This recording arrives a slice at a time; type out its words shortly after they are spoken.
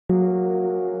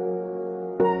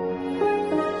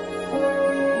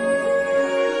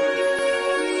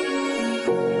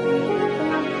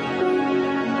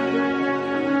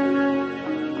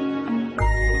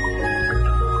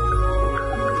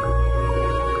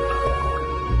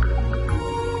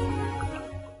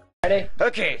ready?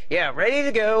 Okay, yeah, ready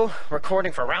to go.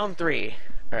 Recording for round 3.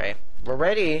 Alright, we're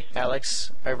ready,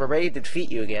 Alex. We're ready to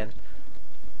defeat you again.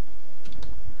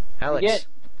 Alex.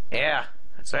 Yeah,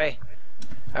 that's right.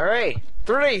 Alright,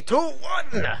 3, 2,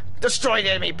 1! Destroy the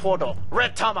enemy portal.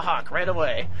 Red tomahawk, right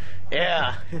away.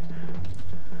 Yeah.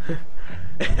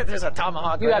 There's a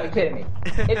tomahawk. You gotta be kidding me.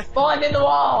 It spawned in the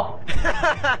wall!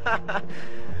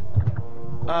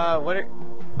 What are...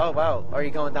 Oh, wow. Are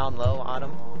you going down low,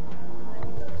 Autumn?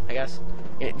 I guess.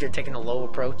 You're taking a low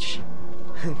approach.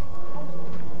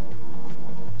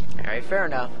 Alright, fair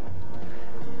enough.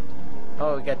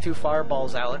 Oh, we got 2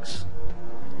 fireballs, Alex.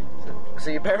 So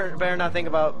you better not think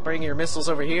about bringing your missiles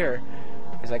over here.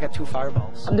 Because I got 2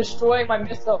 fireballs. I'm destroying my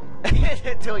missile.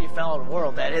 Until you fell in the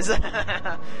world, that is.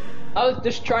 I was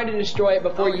just trying to destroy it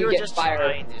before you get fired.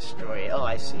 Trying to destroy it. Oh,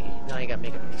 I see. Now you gotta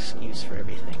make an excuse for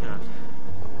everything, huh?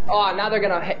 Oh, now they're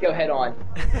gonna go head on.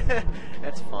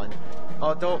 That's fun.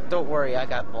 Oh, don't worry. I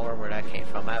got more where that came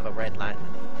from. I have a red lantern.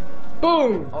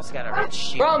 Boom! Also got a red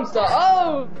shield. From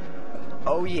the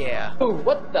Oh yeah. Ooh,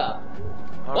 what the?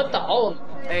 Okay. What the hole?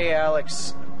 Hey,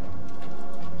 Alex.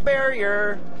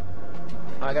 Barrier.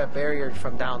 Oh, I got barrier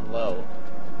from down low.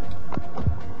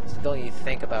 So don't you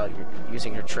think about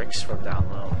using your tricks from down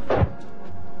low.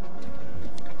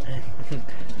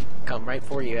 Come right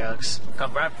for you, Alex.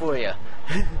 Come right for you.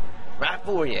 Right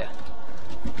for you.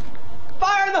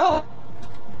 Fire in the hole!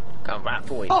 Come right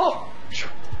for you. Oh!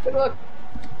 Good luck.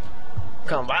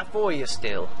 Come right for you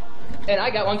still. And I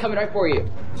got one coming right for you.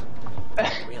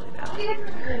 Really now?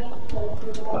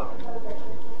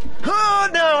 Oh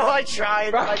no! I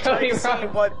tried. I tried to see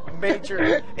what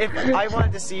major. If I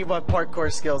wanted to see what parkour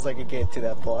skills I could get to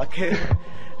that block.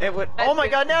 It would. Oh my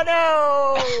God! No!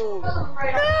 No! No!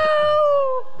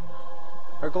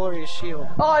 Our glorious shield.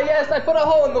 Oh yes, I put a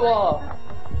hole in the wall.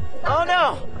 Oh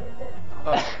no!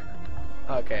 Oh.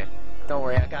 Okay. Don't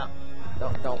worry. I got.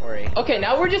 Don't worry. Okay,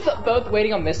 now we're just both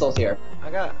waiting on missiles here.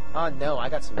 I got. Oh no! I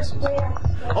got some missiles.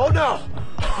 Oh no!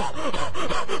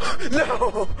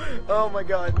 No! Oh my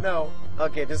God! No.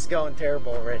 Okay, this is going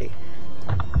terrible already.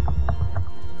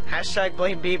 Hashtag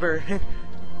blame Bieber.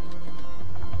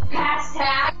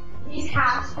 Hashtag? He's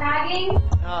hashtagging?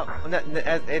 Oh, no,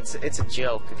 it's a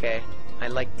joke, okay? I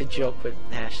like to joke with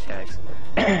hashtags.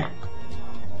 I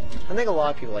think a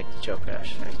lot of people like to joke with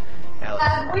hashtags. Alex.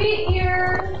 Every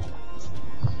year.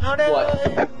 Oh no! What?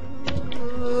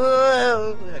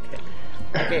 Okay.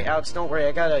 Okay, Alex, don't worry.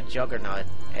 I got a juggernaut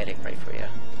heading right for you.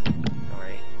 Don't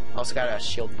worry. Also got a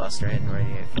shield buster heading right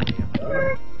here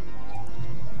for you.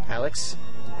 Alex,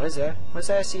 what is that? What's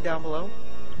that I see down below?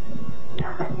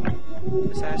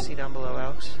 What's that I see down below,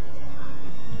 Alex?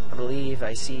 I believe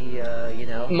I see, you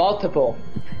know. Multiple.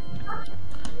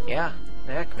 Yeah,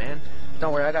 heck, man.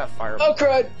 Don't worry, I got a fireball. Oh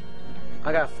crud!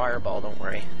 I got a fireball, don't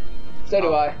worry. So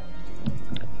do I.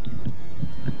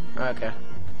 Okay.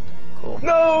 Cool.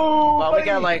 No! Well, buddy.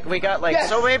 we got like Yes!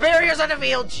 so many barriers on the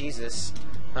field. Jesus,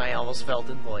 I almost fell in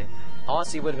the void.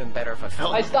 Honestly, it would have been better if I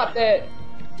fell. I stopped it.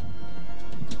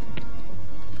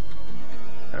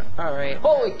 All right.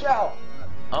 Holy cow!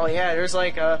 Oh yeah, there's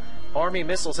like army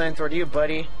missiles heading toward you,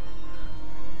 buddy.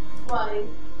 Funny.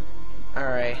 All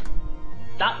right.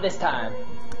 Not this time.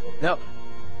 No.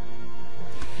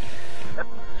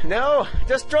 No!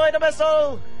 Destroy the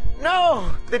missile!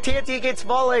 No! The TNT gets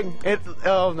falling!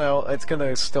 Oh no, it's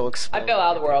gonna still explode. I fell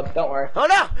out of the world. Don't worry. Oh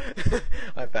no!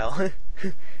 I fell.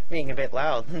 Being a bit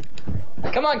loud.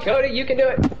 Come on, Cody. You can do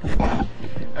it.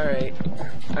 Alright.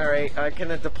 Alright, I can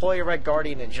deploy a Red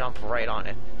Guardian and jump right on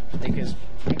it. Because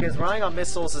running on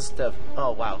missiles is the...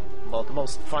 Oh wow. Well, the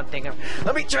most fun thing ever.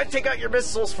 Let me try to take out your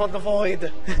missiles from the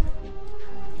void!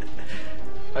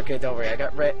 Okay, don't worry.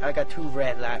 I got 2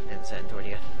 red lanterns heading toward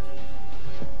you.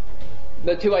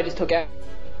 The 2 I just took out.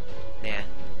 Yeah.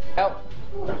 Out.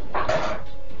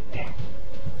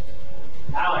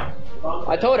 Alex.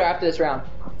 I told her after this round.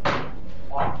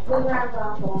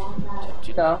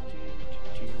 No.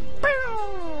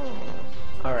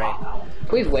 Alright.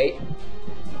 Please wait.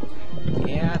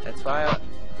 Yeah, that's why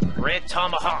Red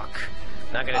Tomahawk.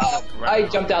 Not gonna jump right. I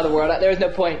jumped out of the world. There was no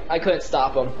point. I couldn't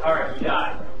stop him. Alright, you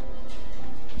died.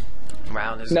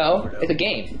 Round is No, over, it's a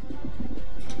game.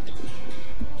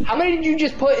 How many did you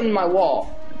just put in my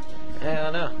wall? I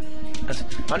don't know.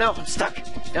 Oh no, I'm stuck.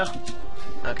 No.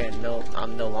 Okay, no,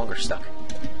 I'm no longer stuck.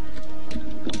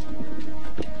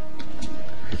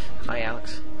 Hi,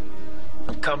 Alex.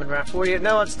 I'm coming right for you.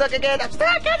 No, I'm stuck again. I'm stuck.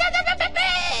 I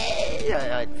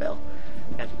fell.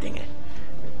 God dang it.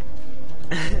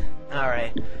 All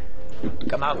right.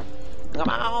 Come on. Come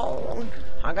on.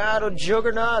 I got a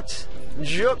juggernaut.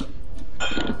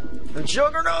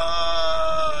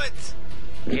 Juggernaut.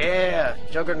 Yeah,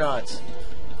 juggernauts.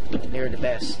 They're the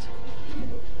best.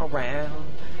 Around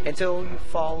until you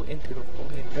fall into the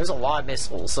void. There's a lot of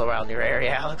missiles around your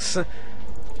area, Alex.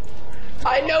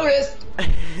 I noticed!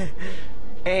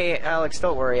 Hey, Alex,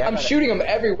 don't worry. I'm shooting them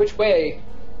every which way.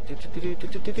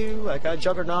 I got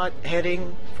Juggernaut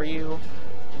heading for you.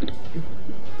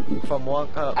 From one.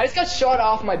 I just got shot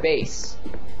off my base.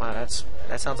 Wow,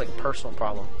 that sounds like a personal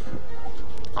problem.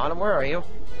 Autumn, where are you?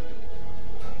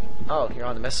 Oh, you're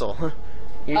on the missile.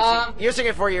 You're using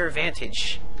it for your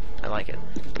advantage. I like it.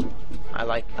 I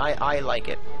like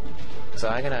it. So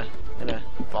I'm gonna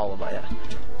follow by that.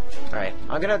 Alright,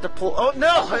 I'm gonna deploy. Oh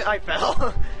no! I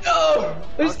fell! No!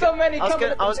 There's so many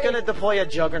coming. I was gonna deploy a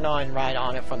Juggernaut and ride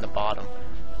on it from the bottom.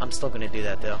 I'm still gonna do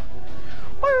that though.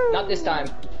 Woo! Not this time.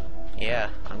 Yeah,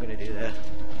 I'm gonna do that.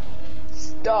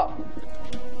 Stop.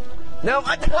 No,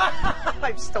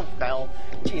 I still fell.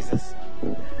 Jesus.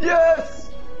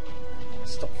 Yes!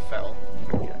 Still fell.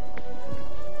 Yeah.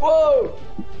 Whoa!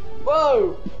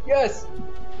 Whoa! Yes!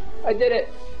 I did it.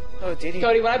 Oh, did he?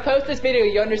 Cody, when I post this video,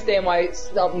 you understand why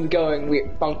something's going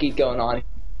weird, funky going on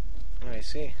Oh, I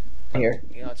see. here.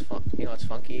 You know what's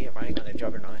funky? Riding on a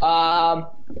Juggernaut.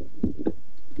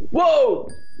 Whoa!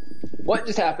 What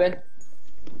just happened?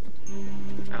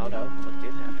 I don't know. What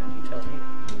did happen? You tell me.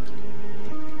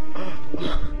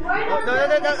 Oh, no,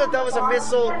 that was a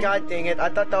missile. God dang it. I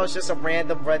thought that was just a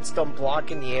random redstone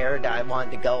block in the air that I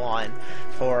wanted to go on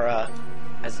for,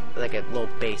 as like a little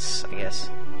base, I guess.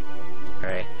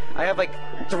 Alright. I have like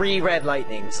 3 red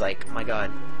lightnings, like, my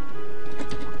god.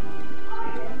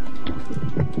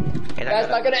 And That's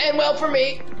not gonna end well for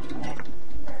me!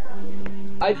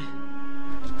 I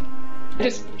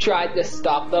just tried to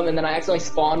stop them and then I accidentally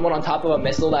spawned one on top of a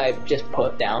missile that I just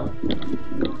put down.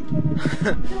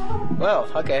 Well,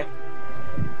 okay.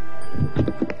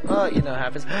 Well, you know what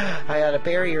happens. I got a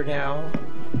barrier now.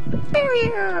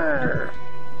 Barrier!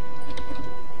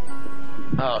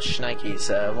 Oh, shnikes,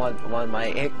 one of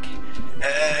my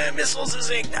missiles is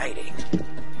igniting.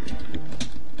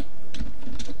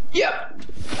 Yep!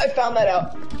 I found that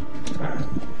out.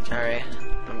 Alright.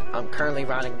 I'm currently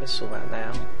riding a missile right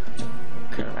now.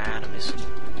 Currently riding a missile.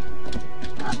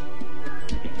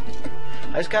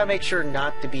 I just gotta make sure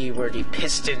not to be where the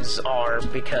pistons are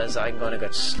because I'm gonna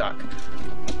get stuck.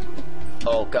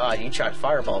 Oh god, you tried to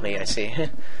fireball me, I see.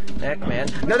 Heck, man.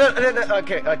 No,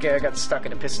 okay, I got stuck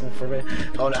in a piston for a minute.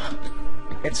 Oh no.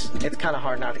 It's kinda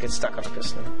hard not to get stuck on a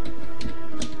piston.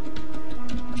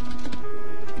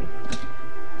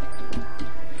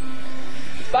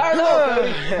 Fire low,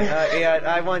 Cody! Yeah,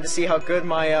 I wanted to see how good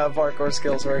my parkour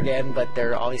skills were again, but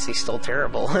they're obviously still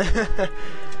terrible.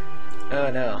 Oh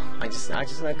no, I'm just not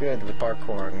good with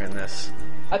parkouring in this.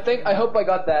 I hope I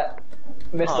got that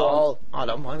missile. Oh,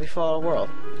 Autumn, why don't we follow the world?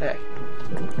 Hey.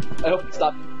 I hope it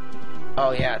stopped.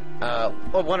 Oh yeah,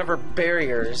 well, one of her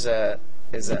barriers,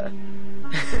 is,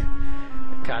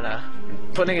 kinda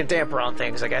putting a damper on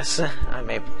things, I guess.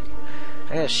 I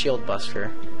got a shield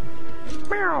buster.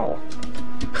 Meow!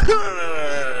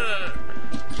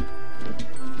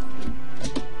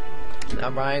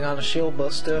 I'm riding on a shield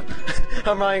buster.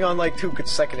 I'm riding on like 2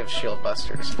 consecutive shield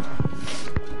busters.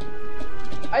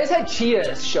 I just had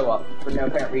cheetahs show up for no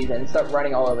apparent reason and start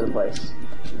running all over the place.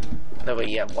 No, but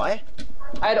yeah, what?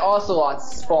 I had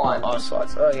ocelots spawn.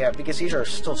 Ocelots. Oh yeah, because these are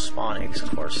still spawning,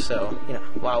 of course, so, you know.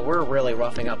 Wow, we're really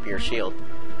roughing up your shield.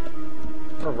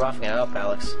 We're roughing it up,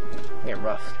 Alex. We're getting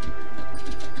roughed.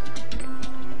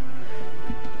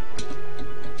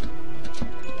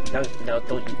 No,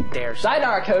 don't you dare.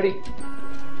 Sayonara, Cody.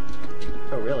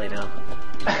 Oh, really, no?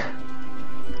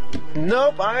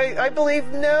 Nope, I believe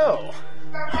no.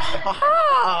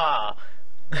 Ha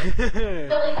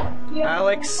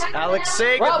Alex,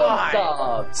 say goodbye.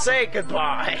 Problem Say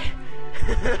goodbye.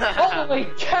 Holy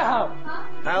cow!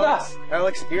 Alex,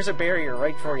 here's a barrier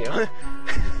right for you.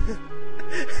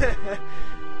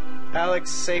 Alex,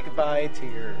 say goodbye to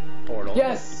your portal.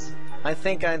 Yes! I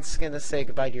think I'm just gonna say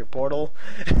goodbye to your portal.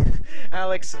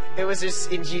 Alex, it was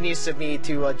just ingenious of me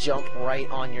to jump right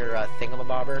on your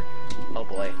thingamabobber. Oh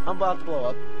boy, I'm about to blow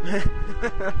up.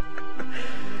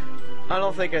 I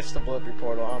don't think I still blew up your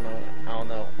portal. I don't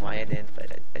know why I didn't,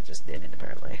 but I just didn't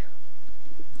apparently.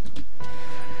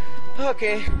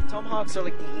 Okay, tomahawks are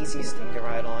like the easiest thing to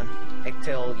ride on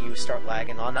until you start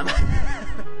lagging on them.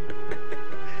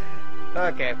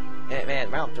 Okay, man,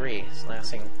 round 3 is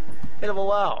lasting a bit of a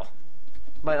while.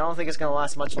 But I don't think it's going to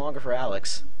last much longer for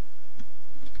Alex.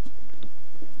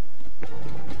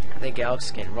 I think Alex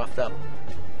is getting roughed up.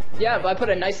 Yeah, but I put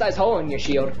a nice sized hole in your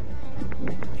shield.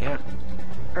 Yeah.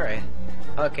 Alright.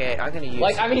 Okay, I'm gonna use...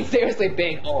 Like, I mean, seriously,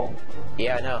 big hole.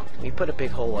 Yeah, I know. We put a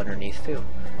big hole underneath, too.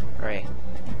 Alright.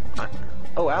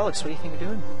 Oh, Alex, what do you think you're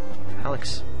doing?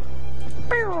 Alex.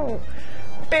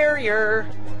 Barrier!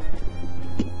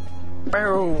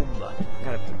 Boom!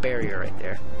 Got a barrier right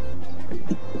there.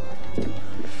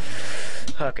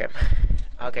 Okay.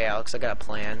 Okay, Alex, I got a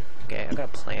plan. Okay, I got a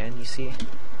plan, you see?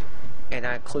 And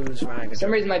that includes Ryan. For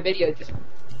some reason, my video just...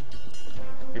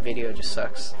 Your video just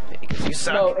sucks. Because you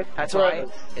suck. No, That's why.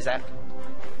 Is that...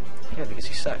 Yeah, because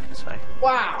you suck. That's why.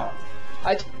 Wow!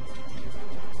 I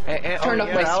turned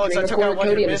off my Alex, screen recorder,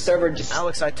 Cody, and the server just...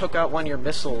 Alex, I took out one of your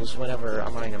missiles whenever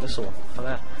I'm running a missile. Look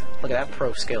at that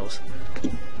pro skills.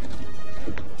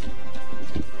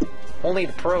 Only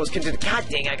the pros can do the... God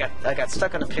dang, I got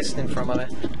stuck on a piston for a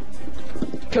moment.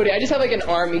 Cody, I just have like an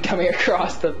army coming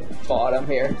across the bottom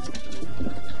here.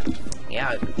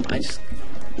 Yeah, I just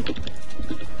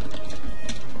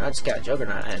got a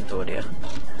Juggernaut, I hadn't told you.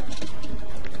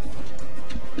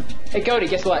 Hey Cody,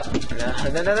 guess what?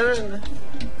 No.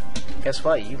 Guess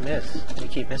what? You miss. You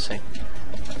keep missing.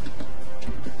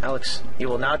 Alex, you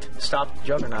will not stop the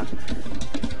Juggernaut.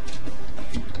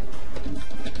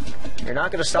 You're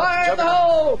not gonna stop the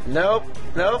Juggernaut. No!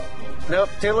 Nope.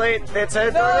 Too late. It's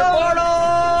a portal!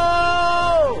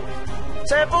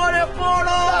 It's a portal!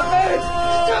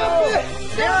 Stop it!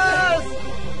 Yes!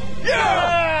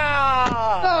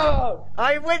 Yeah! No!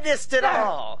 I witnessed it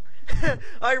all.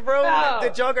 I rode the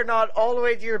Juggernaut all the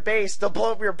way to your base to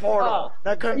blow up your portal.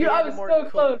 That couldn't be I any was more so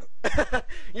cool. close.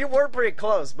 You were pretty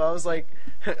close, but I was like,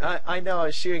 I know I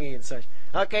was shooting you and such.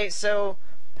 Okay, so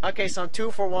I'm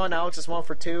 2 for 1. Alex is 1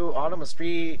 for 2. Autumn is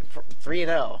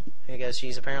 3-0 because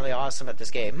she's apparently awesome at this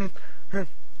game.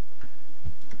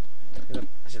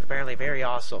 She's apparently very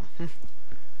awesome.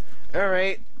 All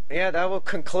right, yeah, that will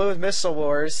conclude Missile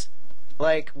Wars.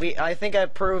 Like, I think I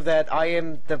proved that I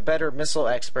am the better missile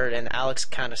expert, and Alex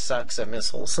kind of sucks at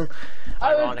missiles.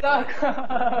 I was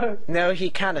stuck. No, he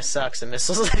kind of sucks at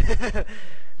missiles.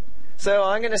 So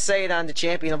I'm gonna say that I'm the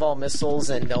champion of all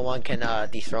missiles, and no one can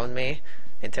dethrone me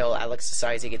until Alex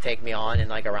decides he can take me on in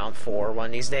like around 4 one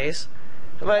of these days.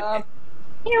 But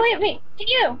Here, wait.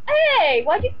 You. Hey,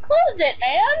 why'd you close it,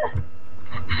 man?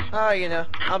 you know,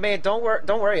 I mean, don't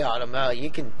worry, Autumn.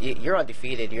 You're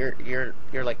undefeated.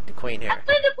 You're like the queen here. I'm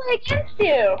going to play against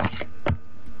you.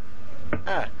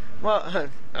 Well,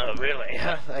 oh really?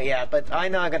 Yeah, but I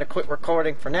know I gotta quit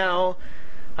recording for now.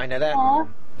 I know that. Aww.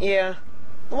 Yeah.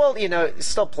 Well, you know,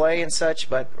 still play and such,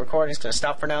 but recording's gonna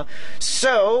stop for now.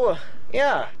 So,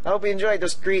 yeah, I hope you enjoyed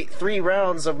those three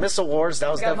rounds of Missile Wars. That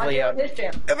was definitely a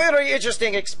very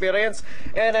interesting experience.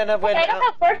 And then when I don't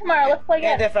have work tomorrow. Let's play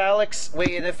again. and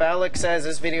if Alex says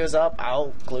this video's up,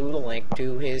 I'll glue the link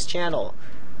to his channel.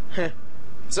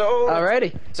 So,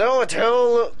 Alrighty. So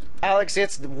until Alex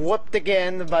gets whooped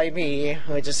again by me,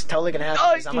 which is totally gonna happen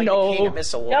because I'm like the king of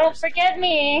Missile Wars. Don't forget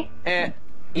me. And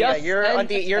yeah, Yes,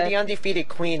 you're the undefeated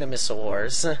queen of Missile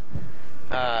Wars.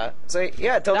 So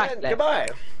yeah, till then, goodbye.